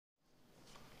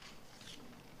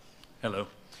Hello.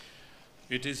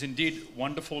 It is indeed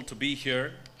wonderful to be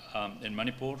here in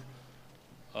Manipur.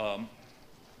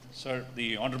 Sir,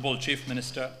 the Honorable Chief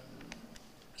Minister,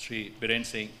 Sri Biren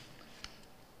Singh,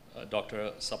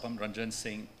 Dr. Sapam Ranjan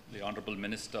Singh, the Honorable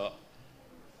Minister,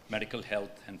 Medical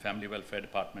Health and Family Welfare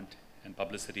Department and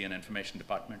Publicity and Information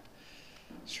Department,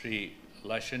 Sri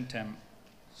Lashantam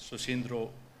Sushindro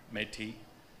Methi,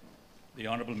 the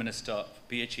Honorable Minister of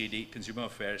PHED, Consumer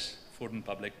Affairs, Food and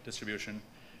Public Distribution,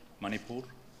 Manipur,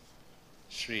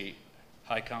 Sri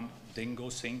Haikam Dingo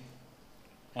Singh,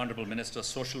 Honorable Minister,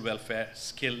 Social Welfare,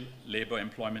 Skill, Labor,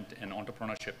 Employment and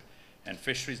Entrepreneurship and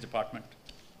Fisheries Department,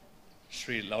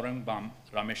 Sri Laurangbam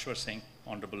Rameshwar Singh,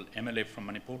 Honorable MLA from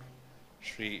Manipur,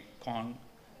 Sri Kong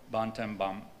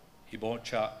Bantambam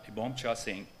Ibomcha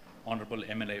Singh, Honorable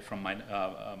MLA from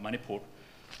Manipur.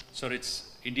 So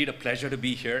it's indeed a pleasure to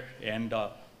be here, and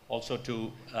also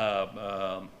to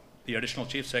the Additional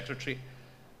Chief Secretary,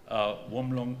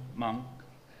 Womlong Mang,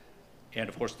 and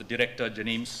of course the Director,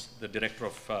 Janeems, the Director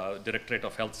of Directorate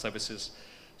of Health Services.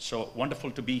 So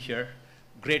wonderful to be here.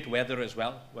 Great weather as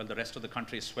well. While the rest of the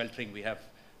country is sweltering, we have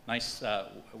nice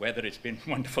weather. It's been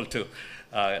wonderful to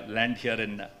land here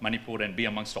in Manipur and be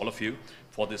amongst all of you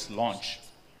for this launch.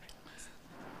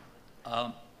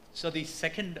 So the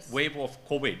second wave of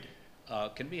COVID,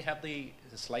 can we have the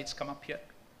slides come up here?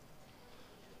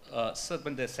 So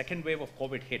when the second wave of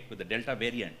COVID hit with the Delta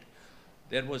variant,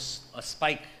 there was a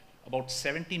spike, about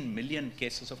 17 million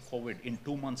cases of COVID in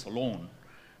 2 months alone,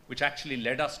 which actually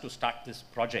led us to start this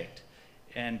project.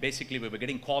 And basically we were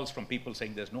getting calls from people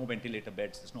saying there's no ventilator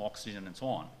beds, there's no oxygen and so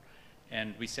on.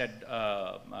 And we said,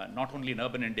 not only in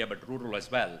urban India, but rural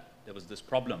as well, there was this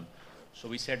problem. So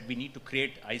we said we need to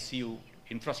create ICU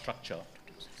infrastructure.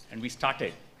 And we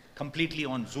started completely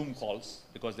on Zoom calls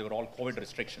because they were all COVID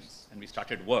restrictions, and we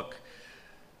started work.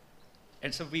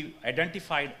 And so we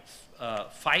identified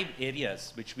 5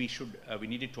 areas which we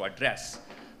needed to address.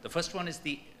 The first one is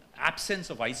the absence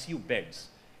of ICU beds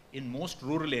in most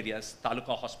rural areas,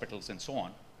 taluka hospitals and so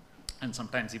on, and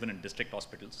sometimes even in district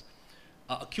hospitals.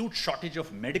 Acute shortage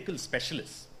of medical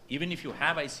specialists. Even if you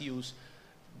have ICUs,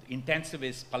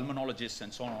 intensivists, pulmonologists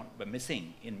and so on were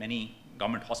missing in many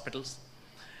government hospitals.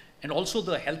 And also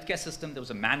the healthcare system, there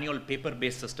was a manual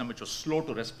paper-based system which was slow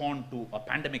to respond to a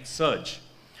pandemic surge.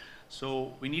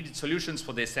 So we needed solutions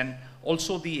for this, and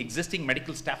also the existing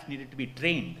medical staff needed to be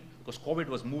trained because COVID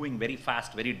was moving very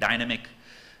fast, very dynamic,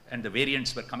 and the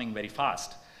variants were coming very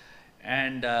fast.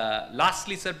 And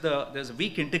lastly, sir, there's a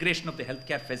weak integration of the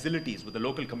healthcare facilities with the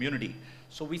local community.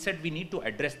 So we said we need to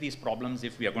address these problems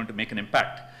if we are going to make an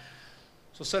impact.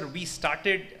 So sir, we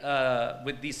started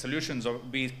with these solutions, or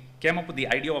we came up with the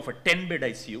idea of a 10-bed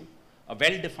ICU, a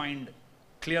well-defined,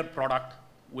 clear product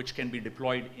which can be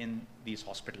deployed in these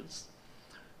hospitals.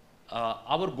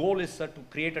 Our goal is, sir, to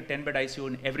create a 10-bed ICU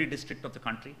in every district of the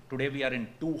country. Today we are in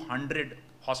 200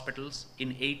 hospitals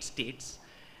in 8 states.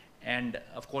 And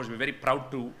of course, we're very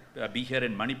proud to be here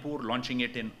in Manipur, launching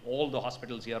it in all the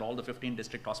hospitals here, all the 15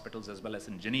 district hospitals, as well as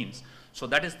in Janeems. So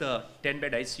that is the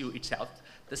 10-bed ICU itself.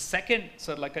 The second,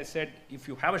 sir, like I said, if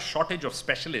you have a shortage of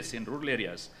specialists in rural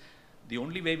areas, the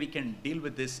only way we can deal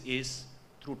with this is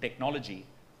through technology,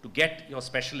 to get your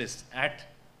specialists at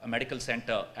a medical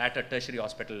center, at a tertiary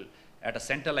hospital, at a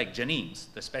center like Janeems.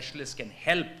 The specialists can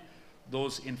help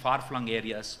those in far-flung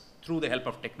areas through the help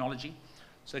of technology.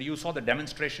 So you saw the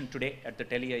demonstration today at the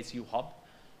TeleICU hub.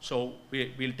 So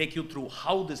we'll take you through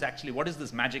how this actually, what is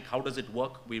this magic, how does it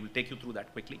work? We will take you through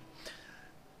that quickly.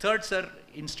 Third, sir,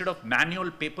 instead of manual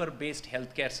paper-based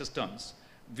healthcare systems,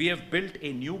 we have built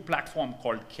a new platform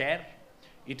called CARE.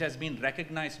 It has been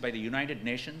recognized by the United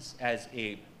Nations as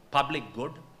a public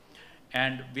good,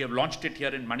 and we have launched it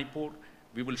here in Manipur.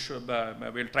 We will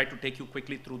we'll try to take you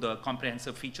quickly through the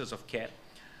comprehensive features of CARE.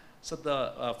 So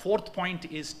the fourth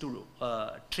point is to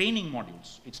training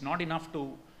modules. It's not enough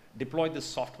to deploy this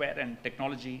software and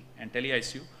technology and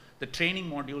TeleICU. The training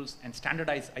modules and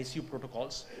standardized ICU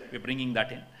protocols, we're bringing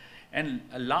that in. And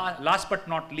last but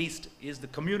not least is the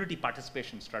community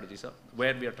participation strategy, sir,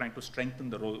 where we are trying to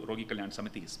strengthen the Rogi Kalyan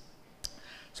Samitis.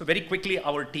 So very quickly,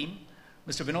 our team,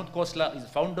 Mr. Vinod Khosla is a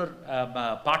founder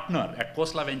partner at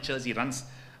Khosla Ventures. He runs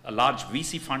a large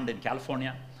VC fund in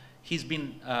California. He's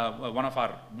been one of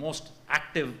our most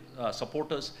active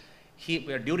supporters.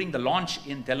 During the launch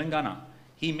in Telangana,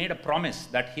 he made a promise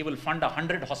that he will fund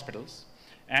 100 hospitals.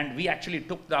 And we actually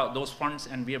took those funds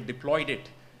and we have deployed it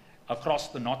across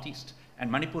the Northeast.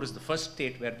 And Manipur is the first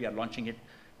state where we are launching it.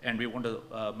 And we want to,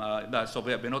 so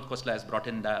Vinod Khosla has brought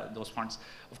in those funds.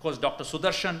 Of course, Dr.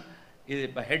 Sudarshan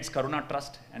heads Karuna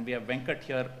Trust, and we have Venkat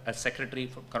here as secretary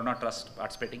from Karuna Trust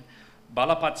participating.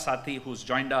 Balapat Sathi, who's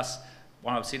joined us,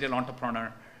 one of serial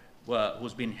entrepreneur,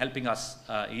 who's been helping us.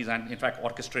 He's in fact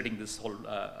orchestrating this whole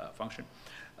function.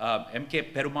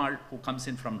 MK Perumal, who comes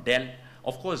in from Dell.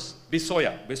 Of course,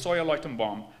 Bisoya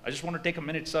Loitenbaum. I just want to take a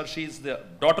minute, sir. She's the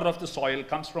daughter of the soil,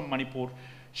 comes from Manipur.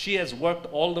 She has worked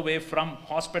all the way from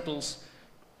hospitals,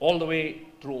 all the way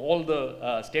through all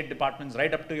the state departments,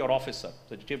 right up to your office, sir,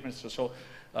 the Chief Minister. So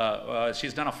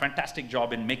she's done a fantastic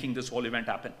job in making this whole event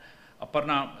happen.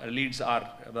 Aparna leads our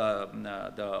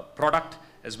the product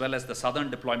as well as the southern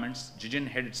deployments. Jijin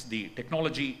heads the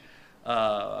technology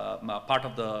part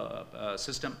of the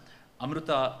system.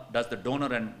 Amrita does the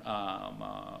donor and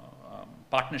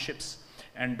partnerships.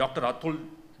 And Dr. Atul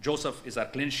Joseph is our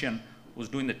clinician who's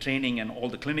doing the training and all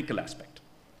the clinical aspect.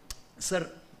 Sir,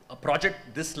 a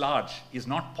project this large is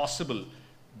not possible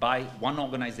by one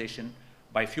organization,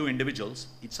 by few individuals.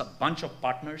 It's a bunch of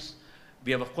partners.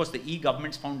 We have, of course, the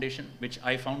eGovernments Foundation, which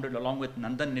I founded along with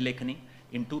Nandan Nilekani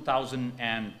in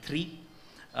 2003,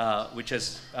 which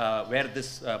is where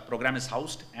this program is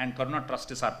housed, and Karuna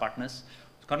Trust is our partners.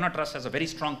 Karuna Trust has a very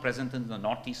strong presence in the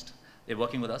Northeast. They're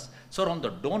working with us. So on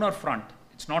the donor front,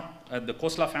 it's not the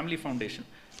Khosla Family Foundation.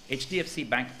 HDFC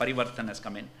Bank Parivartan has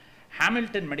come in.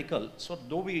 Hamilton Medical, so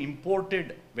though we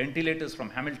imported ventilators from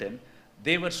Hamilton,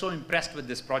 they were so impressed with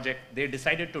this project, they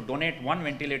decided to donate 1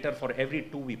 ventilator for every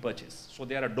 2 we purchase. So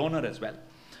they are a donor as well.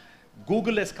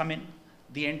 Google has come in.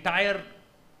 The entire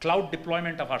cloud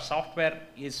deployment of our software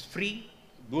is free.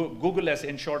 Google has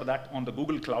ensured that on the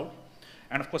Google Cloud.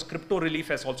 And of course, Crypto Relief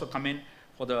has also come in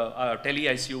for the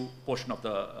TeleICU portion of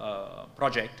the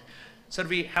project. Sir,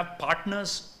 we have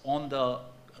partners on the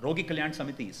Rogi Kalyan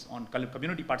Samitis, on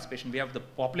community participation. We have the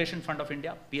Population Fund of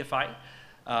India, PFI.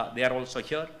 They are also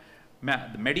here.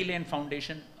 The Medilane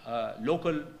Foundation,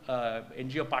 local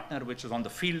NGO partner, which is on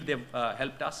the field, they've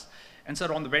helped us. And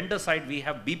sir, on the vendor side, we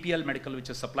have BPL Medical, which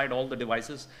has supplied all the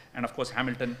devices. And of course,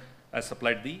 Hamilton has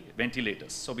supplied the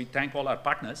ventilators. So we thank all our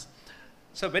partners.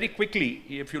 So very quickly,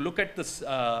 if you look at this,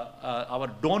 our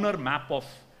donor map of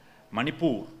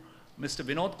Manipur, Mr.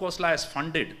 Vinod Khosla has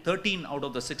funded 13 out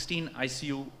of the 16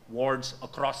 ICU wards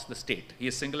across the state. He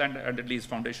is single-handedly, his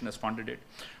foundation has funded it.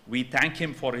 We thank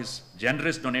him for his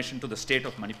generous donation to the state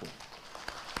of Manipur.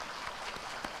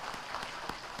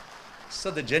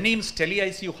 So the Jennings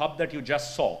TeleICU hub that you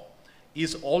just saw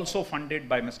is also funded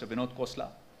by Mr. Vinod Khosla,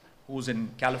 who's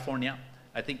in California.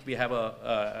 I think we have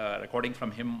a recording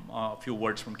from him, a few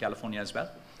words from California as well.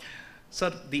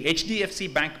 Sir, the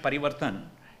HDFC Bank Parivartan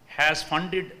has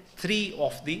funded 3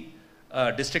 of the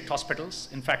district hospitals.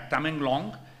 In fact,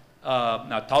 Tamenglong,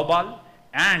 Taubal,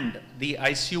 and the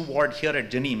ICU ward here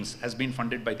at Jennings has been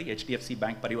funded by the HDFC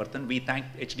Bank Parivartan. We thank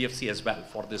HDFC as well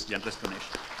for this generous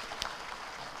donation.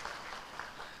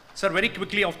 Sir, very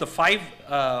quickly, of the 5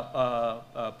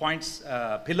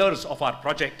 pillars of our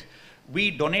project,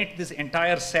 we donate this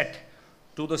entire set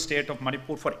to the state of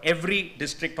Manipur for every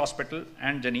district hospital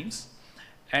and Jennings.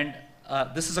 And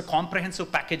this is a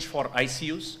comprehensive package for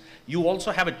ICUs. You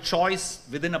also have a choice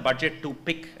within a budget to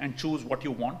pick and choose what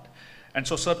you want. And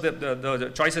so, sir,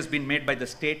 the choice has been made by the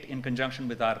state in conjunction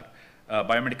with our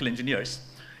biomedical engineers.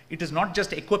 It is not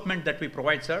just equipment that we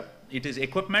provide, sir. It is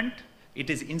equipment, it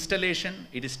is installation,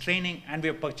 it is training, and we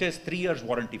have purchased 3 years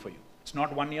warranty for you. It's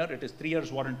not 1 year, it is 3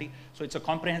 years warranty. So it's a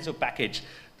comprehensive package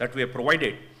that we have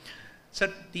provided.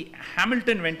 Sir, the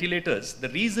Hamilton ventilators, the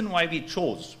reason why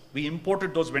we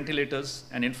imported those ventilators,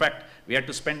 and in fact, we had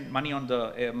to spend money on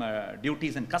the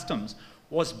duties and customs,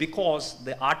 was because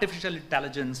the artificial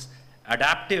intelligence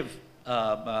adaptive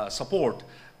support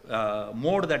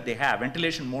mode that they have,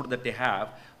 ventilation mode that they have,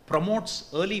 promotes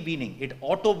early weaning. It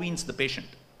auto-weans the patient.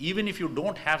 Even if you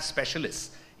don't have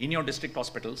specialists in your district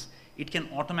hospitals, it can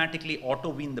automatically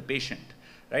auto-wean the patient,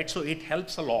 right? So it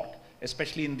helps a lot,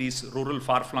 especially in these rural,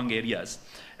 far-flung areas.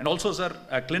 And also, sir,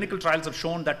 clinical trials have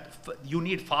shown that you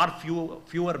need far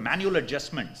fewer manual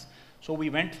adjustments. So we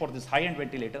went for this high-end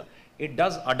ventilator. It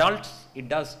does adults, it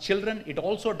does children, it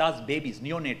also does babies,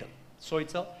 neonatal. So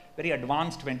it's a very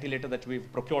advanced ventilator that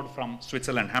we've procured from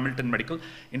Switzerland, Hamilton Medical.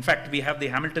 In fact, we have the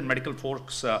Hamilton Medical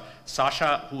folks,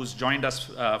 Sasha, who's joined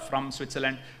us from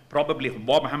Switzerland. Probably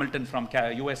Bob Hamilton from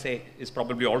USA is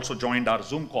probably also joined our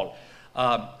Zoom call.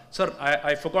 Sir,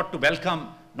 I forgot to welcome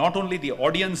not only the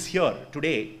audience here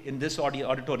today in this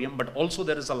auditorium, but also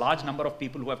there is a large number of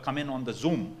people who have come in on the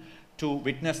Zoom to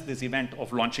witness this event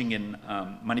of launching in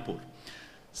Manipur.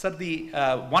 Sir, the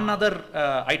one other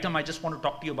item I just want to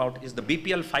talk to you about is the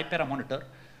BPL 5-para monitor.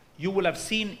 You will have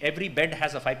seen every bed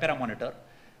has a 5-para monitor.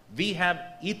 We have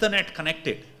Ethernet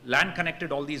connected, LAN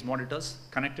connected all these monitors,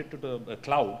 connected to the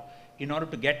cloud in order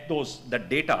to get that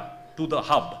data to the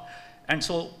hub. And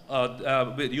so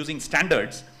we're using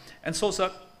standards. And so,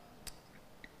 sir,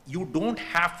 you don't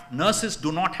have, nurses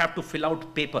do not have to fill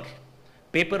out paper.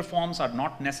 Paper forms are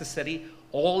not necessary.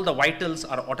 All the vitals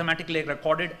are automatically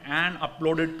recorded and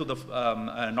uploaded to the,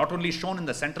 not only shown in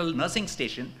the central nursing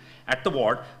station at the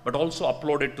ward, but also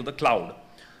uploaded to the cloud.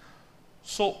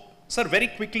 So, sir, very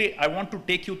quickly, I want to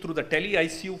take you through the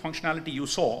TeleICU functionality you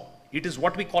saw. It is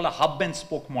what we call a hub and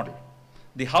spoke model.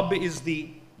 The hub is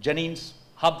the Janine's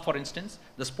hub, for instance.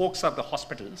 The spokes are the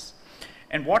hospitals.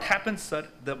 And what happens, sir,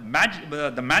 the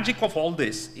magic of all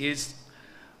this is,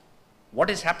 what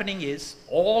is happening is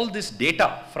all this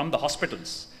data from the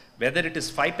hospitals, whether it is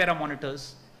 5-para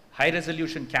monitors,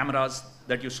 high-resolution cameras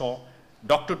that you saw,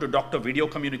 doctor-to-doctor video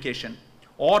communication,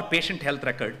 or patient health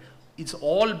record, it's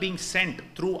all being sent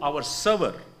through our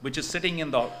server, which is sitting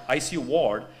in the ICU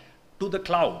ward, to the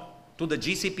cloud, to the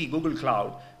GCP Google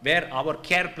Cloud, where our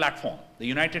care platform, the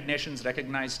United Nations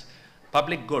recognized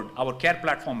public good, our care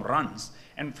platform runs.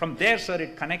 And from there, sir,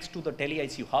 it connects to the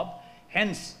TeleICU hub.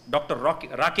 Hence, Dr.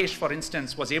 Rakesh, for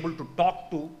instance, was able to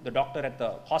talk to the doctor at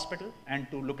the hospital and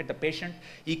to look at the patient.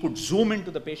 He could zoom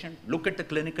into the patient, look at the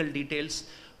clinical details,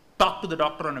 talk to the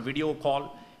doctor on a video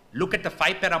call, look at the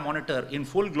 5-para monitor in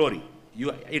full glory.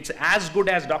 It's as good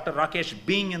as Dr. Rakesh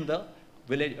being in the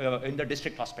village, in the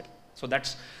district hospital. So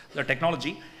that's the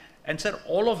technology. And sir,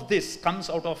 all of this comes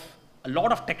out of, a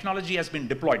lot of technology has been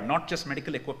deployed, not just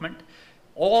medical equipment.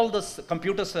 All this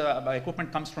computers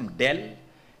equipment comes from Dell,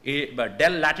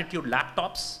 Dell Latitude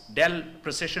laptops, Dell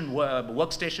Precision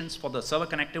workstations for the server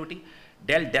connectivity,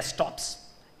 Dell desktops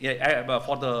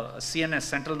for the CNS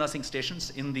central nursing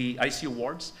stations in the ICU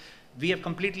wards. We have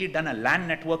completely done a LAN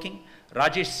networking.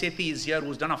 Rajesh Sethi is here,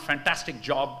 who's done a fantastic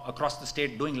job across the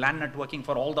state doing LAN networking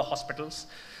for all the hospitals,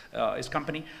 his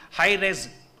company. High-res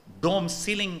dome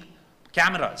ceiling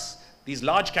cameras, these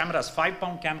large cameras,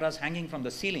 5-pound cameras hanging from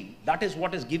the ceiling, that is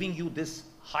what is giving you this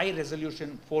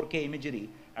high-resolution 4K imagery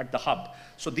at the hub.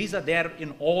 So these are there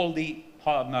in all the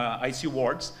ICU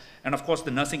wards, and of course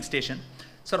the nursing station.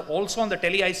 Sir, also on the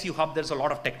TeleICU hub, there's a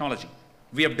lot of technology.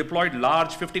 We have deployed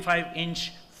large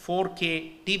 55-inch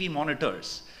 4K TV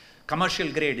monitors, commercial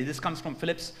grade. This comes from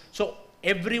Philips. So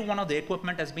every one of the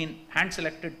equipment has been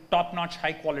hand-selected, top-notch,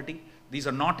 high quality. These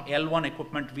are not L1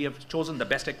 equipment. We have chosen the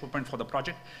best equipment for the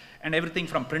project. And everything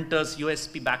from printers,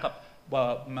 USB backup,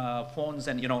 phones,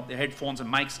 and the headphones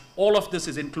and mics, all of this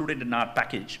is included in our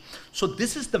package. So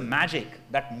this is the magic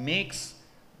that makes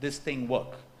this thing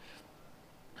work.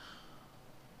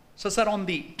 So sir, on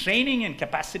the training and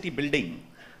capacity building,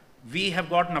 we have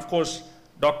gotten, of course,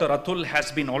 Dr. Atul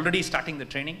has been already starting the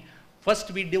training. First,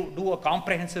 we do a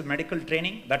comprehensive medical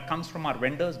training that comes from our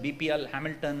vendors, BPL,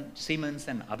 Hamilton, Siemens,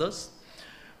 and others.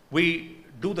 We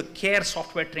do the care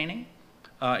software training.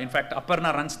 In fact,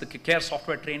 Aparna runs the care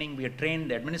software training. We have trained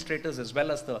the administrators as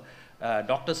well as the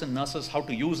doctors and nurses how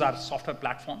to use our software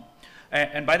platform.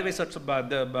 And by the way, sir,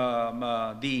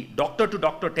 the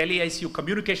doctor-to-doctor TeleICU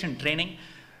communication training,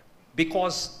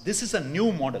 because this is a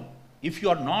new model. If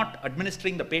you are not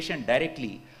administering the patient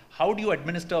directly, how do you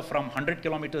administer from 100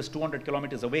 kilometers, 200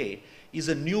 kilometers away is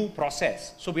a new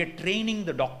process. So we are training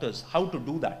the doctors how to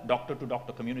do that,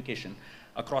 doctor-to-doctor communication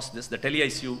across this, the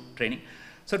TeleICU training.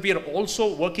 So we are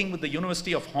also working with the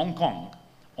University of Hong Kong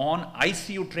on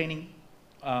ICU training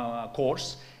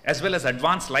course, as well as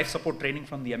advanced life support training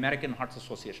from the American Heart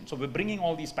Association. So we're bringing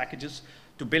all these packages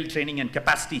to build training and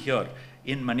capacity here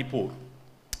in Manipur.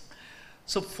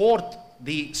 So fourth,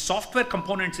 the software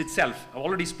components itself, I've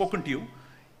already spoken to you.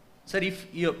 Sir, if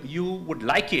you would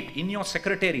like it in your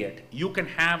secretariat, you can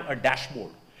have a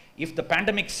dashboard. If the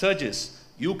pandemic surges,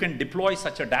 you can deploy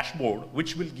such a dashboard,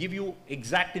 which will give you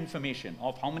exact information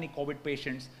of how many COVID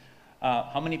patients,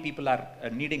 how many people are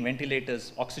needing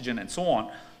ventilators, oxygen, and so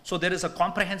on. So there is a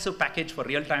comprehensive package for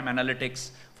real-time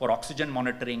analytics, for oxygen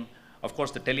monitoring, of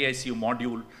course, the TeleICU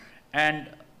module, and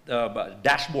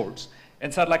dashboards.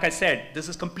 And sir, like I said, this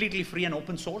is completely free and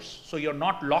open source, so you're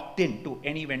not locked into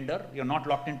any vendor, you're not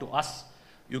locked into us.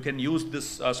 You can use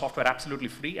this software absolutely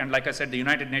free, and like I said, the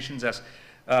United Nations has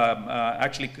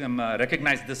actually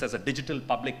recognized this as a digital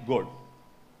public good.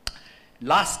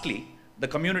 Lastly, the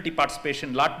community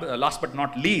participation, last but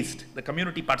not least, the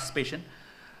community participation.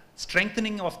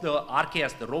 Strengthening of the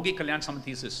RKS, the Rogi Kalyan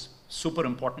Samitis, is super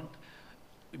important.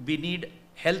 We need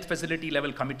health facility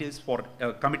level committees for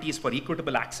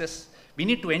equitable access. We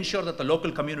need to ensure that the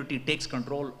local community takes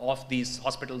control of these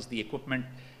hospitals, the equipment,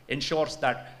 ensures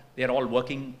that they're all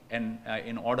working and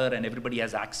in order and everybody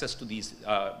has access to these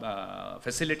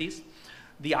facilities.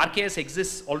 The RKS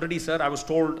exists already, sir. I was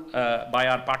told by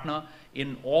our partner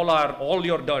in all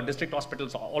your district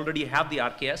hospitals already have the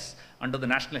RKS under the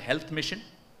National Health Mission.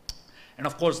 And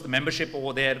of course, the membership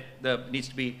over there needs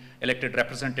to be elected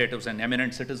representatives and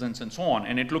eminent citizens and so on.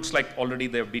 And it looks like already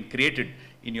they've been created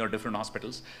in your different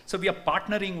hospitals. So we are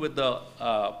partnering with the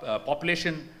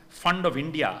Population Fund of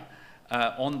India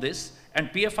on this. And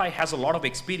PFI has a lot of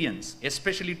experience,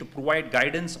 especially to provide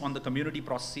guidance on the community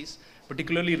processes,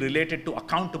 particularly related to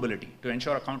accountability, to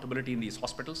ensure accountability in these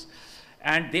hospitals.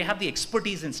 And they have the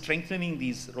expertise in strengthening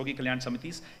these Rogi Kalyan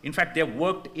Samitis. In fact, they have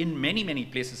worked in many, many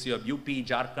places. You have UP,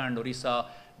 Jharkhand, Orissa,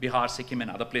 Bihar, Sikkim, and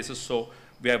other places. So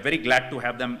we are very glad to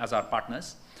have them as our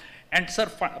partners. And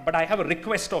sir, but I have a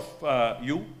request of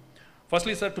you.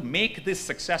 Firstly, sir, to make this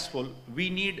successful, we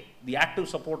need the active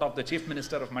support of the Chief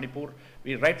Minister of Manipur.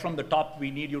 Right from the top,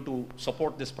 we need you to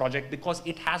support this project because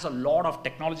it has a lot of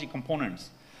technology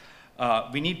components.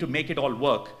 We need to make it all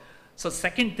work. So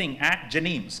second thing, at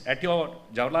Janims, at your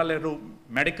Jawaharlal Nehru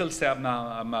Medical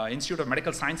Institute of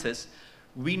Medical Sciences,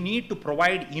 we need to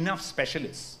provide enough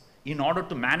specialists in order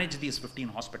to manage these 15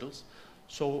 hospitals.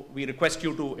 So we request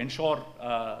you to ensure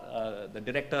the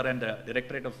director and the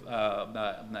Directorate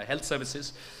of Health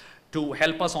Services to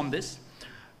help us on this.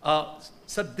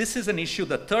 So this is an issue.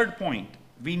 The third point,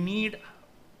 we need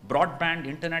broadband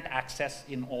internet access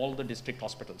in all the district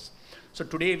hospitals. So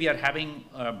today we are having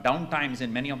downtimes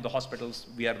in many of the hospitals.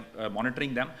 We are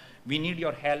monitoring them. We need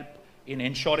your help in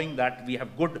ensuring that we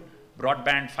have good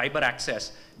broadband fiber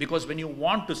access, because when you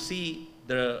want to see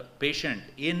the patient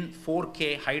in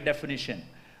 4K high definition,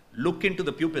 look into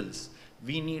the pupils,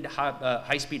 we need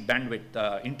high-speed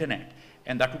bandwidth internet,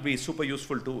 and that would be super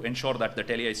useful to ensure that the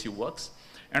TeleICU works.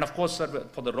 And of course, sir,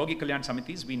 for the Rogi Kalyan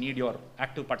Samitis, we need your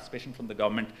active participation from the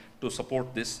government to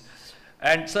support this.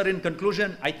 And sir, in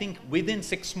conclusion, I think within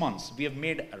 6 months, we have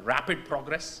made rapid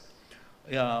progress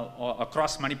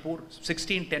across Manipur.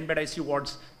 16 10-bed ICU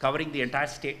wards covering the entire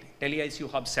state. TeleICU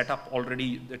hub set up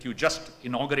already that you just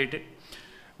inaugurated.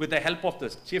 With the help of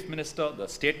the Chief Minister, the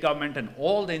state government, and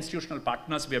all the institutional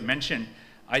partners we have mentioned,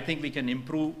 I think we can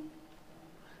improve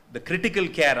the critical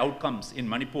care outcomes in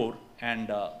Manipur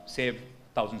and save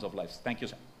thousands of lives. Thank you,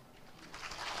 sir.